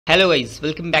Hello guys,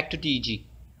 welcome back to TEG.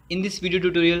 In this video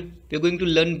tutorial, we are going to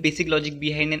learn basic logic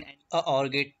behind an OR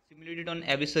gate, simulate it on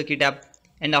every circuit app,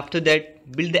 and after that,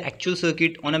 build the actual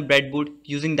circuit on a breadboard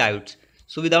using diodes.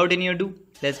 So without any ado,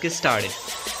 let's get started.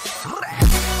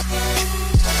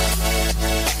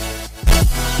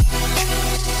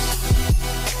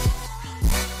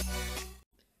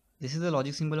 This is the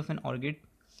logic symbol of an OR gate.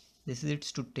 This is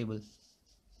its truth table,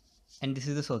 and this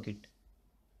is the circuit.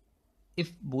 If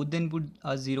both the inputs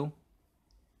are 0,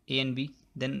 A and B,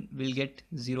 then we'll get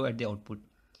 0 at the output.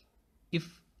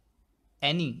 If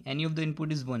any of the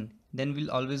input is 1, then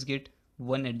we'll always get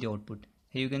 1 at the output.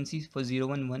 Here you can see for 0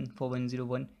 1 1, for 1 0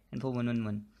 1, and for 1 1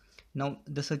 1. Now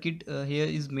the circuit here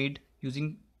is made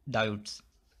using diodes.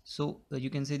 So you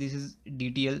can say this is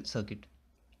DTL circuit.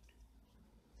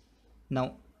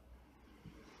 Now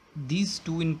these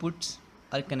two inputs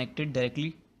are connected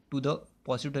directly to the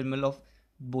positive terminal of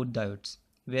both diodes,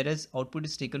 whereas output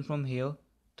is taken from here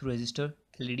through resistor,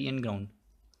 LED and ground.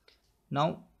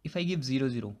 Now if I give 0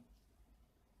 0,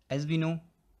 as we know,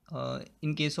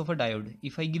 in case of a diode,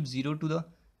 if I give 0 to the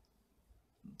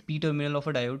P terminal of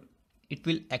a diode, it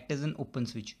will act as an open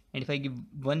switch, and if I give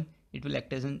 1, it will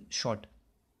act as a short.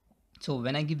 So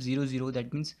when I give 0 0,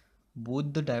 that means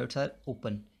both the diodes are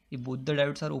open. If both the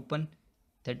diodes are open,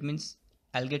 that means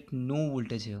I'll get no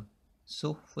voltage here.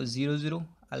 So for 0 0,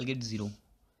 I'll get 0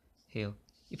 here.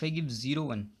 If I give 0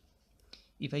 1,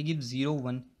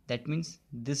 that means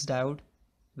this diode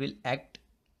will act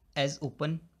as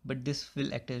open, but this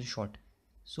will act as short.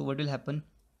 So what will happen?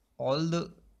 All the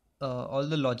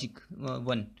logic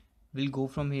 1 will go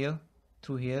from here,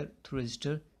 through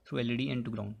resistor, through LED and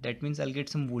to ground. That means I'll get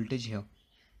some voltage here.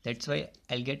 That's why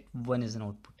I'll get 1 as an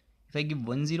output. If I give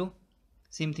 1 0,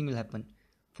 same thing will happen.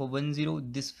 For 1 0,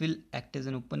 this will act as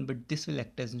an open, but this will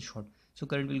act as a short. So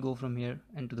current will go from here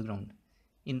and to the ground.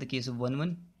 In the case of 1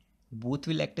 1, both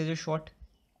will act as a short,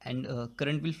 and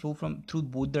current will flow through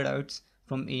both the diodes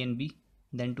from A and B,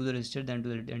 then to the resistor, then to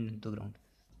the LED and to the ground.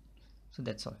 So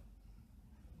that's all.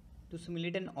 To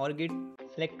simulate an OR gate,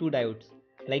 select two diodes,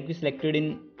 like we selected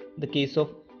in the case of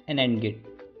an AND gate.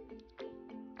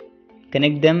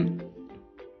 Connect them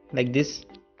like this.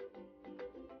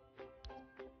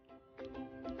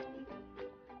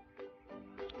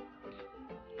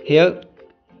 Here,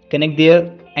 connect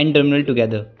their AND terminal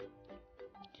together.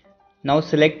 Now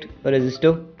select a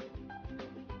resistor.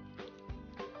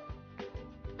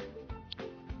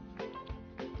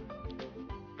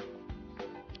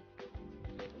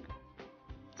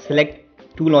 Select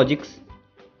two logics,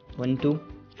 1 2.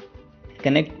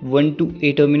 Connect one to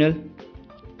A terminal,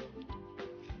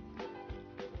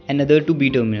 another to B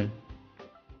terminal.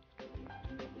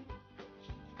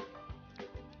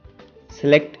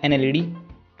 Select an LED.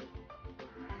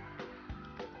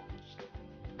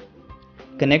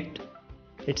 Connect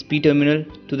its P terminal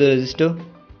to the resistor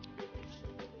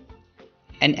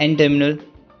and N terminal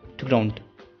to ground.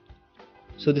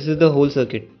 So this is the whole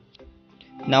circuit.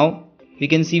 Now we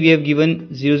can see we have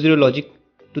given 0 0 logic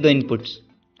to the inputs.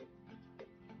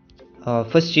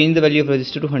 First change the value of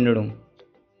resistor to 100 ohm,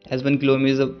 as 1 kilo ohm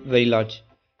is very large.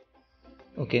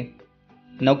 Okay.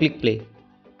 Now click play.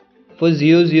 For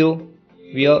 0 0,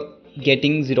 we are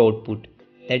getting 0 output.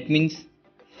 That means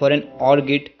for an OR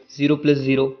gate, 0 plus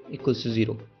 0 equals to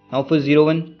 0. Now for 0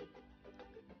 1,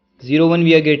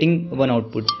 we are getting 1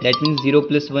 output. That means 0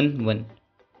 plus 1 1.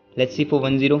 Let's see for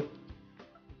 1 0.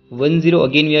 1 0,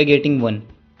 again we are getting 1.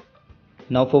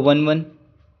 Now for 1 1,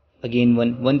 again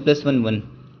 1. 1 plus 1 1.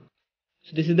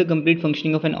 So this is the complete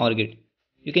functioning of an OR gate.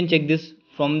 You can check this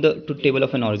from the truth table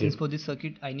of an OR gate. Since for this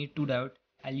circuit I need two diodes,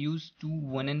 I'll use two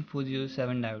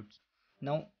 1N407 diodes.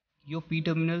 Now your P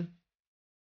terminal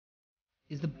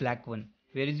is the black one,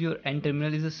 whereas your N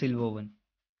terminal is the silver one.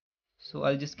 So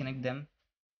I'll just connect them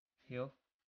here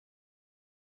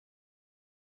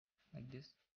like this.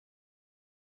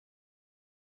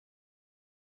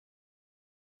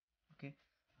 Okay.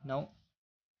 Now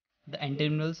the N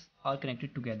terminals are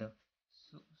connected together.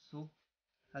 So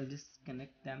I'll just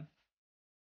connect them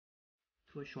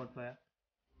through a short wire.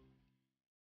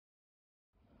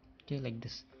 Okay, like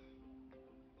this.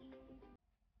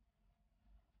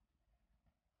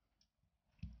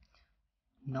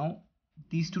 Now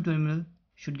these two terminals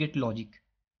should get logic.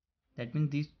 That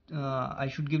means I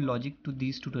should give logic to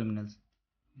these two terminals.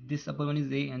 This upper one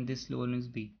is A and this lower one is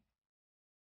B.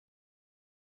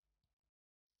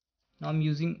 Now I'm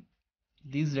using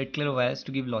these red color wires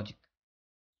to give logic.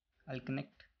 I'll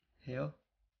connect here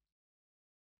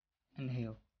and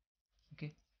here.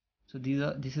 Okay, so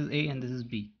this is A and this is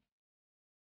B.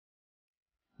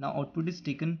 Now output is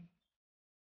taken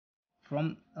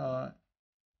from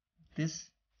this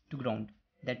to ground.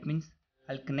 That means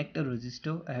I'll connect a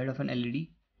resistor ahead of an LED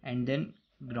and then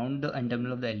ground the N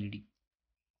terminal of the LED.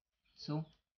 So,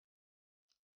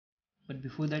 but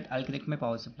before that I'll connect my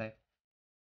power supply.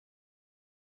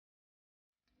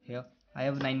 Here I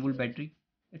have a 9 volt battery.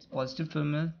 Its positive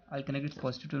terminal, I'll connect its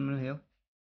positive terminal here.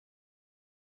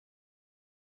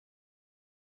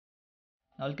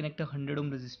 Now I'll connect a 100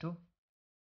 ohm resistor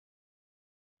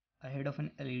ahead of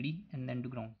an LED and then to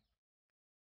ground.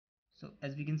 So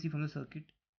as we can see from the circuit,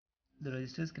 the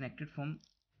resistor is connected from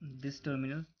this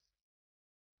terminal,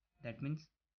 that means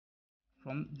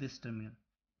from this terminal.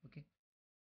 Okay,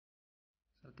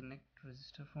 so I'll connect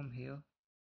resistor from here.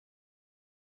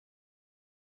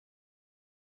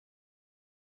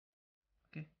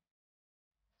 Okay,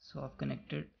 so I've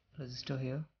connected resistor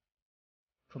here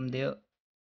from their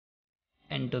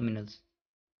N terminals.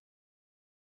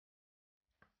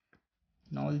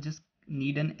 Now I'll just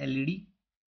need an LED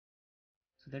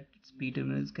so that its P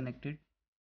terminal is connected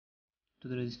to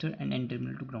the resistor and N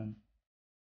terminal to ground.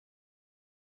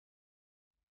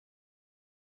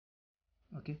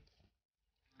 Okay,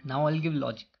 now I'll give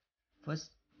logic.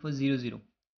 First, for 0 0,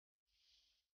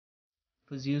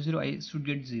 for 0 0 I should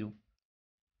get 0,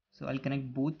 so I'll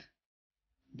connect both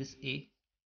this A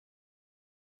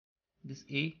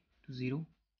to 0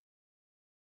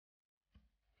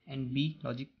 and B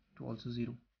logic to also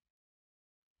 0.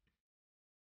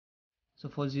 So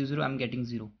for 0 0 I'm getting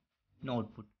 0, no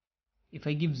output. If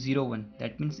I give 0 1,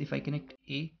 that means if I connect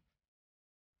A,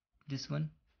 this one,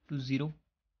 to 0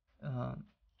 uh,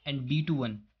 and B to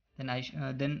 1, then I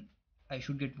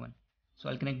should get 1. So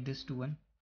I'll connect this to 1.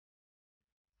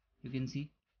 You can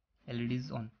see LED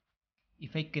is on.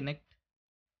 If I connect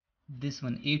this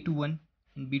one, A to 1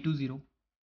 and B to 0,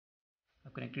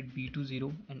 I've connected B to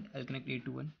 0 and I'll connect A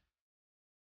to 1,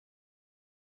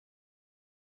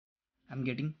 I'm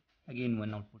getting again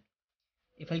 1 output.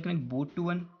 If I'll connect both to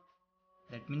 1,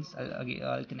 that means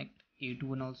I'll connect A to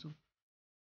 1 also,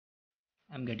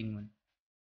 I'm getting 1.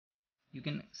 You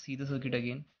can see the circuit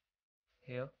again.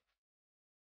 Here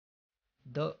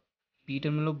the P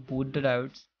terminal of both the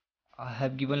diodes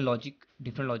have given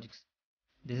different logics.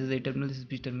 This is A terminal, this is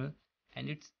B terminal, and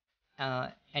its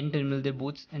N terminal, they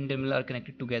both N terminal are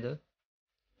connected together.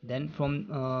 Then from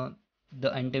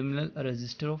the N terminal, a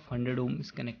resistor of 100 ohm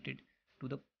is connected to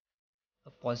the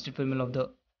positive terminal of the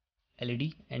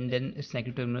LED, and then its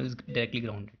negative terminal is directly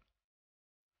grounded.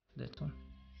 That's all.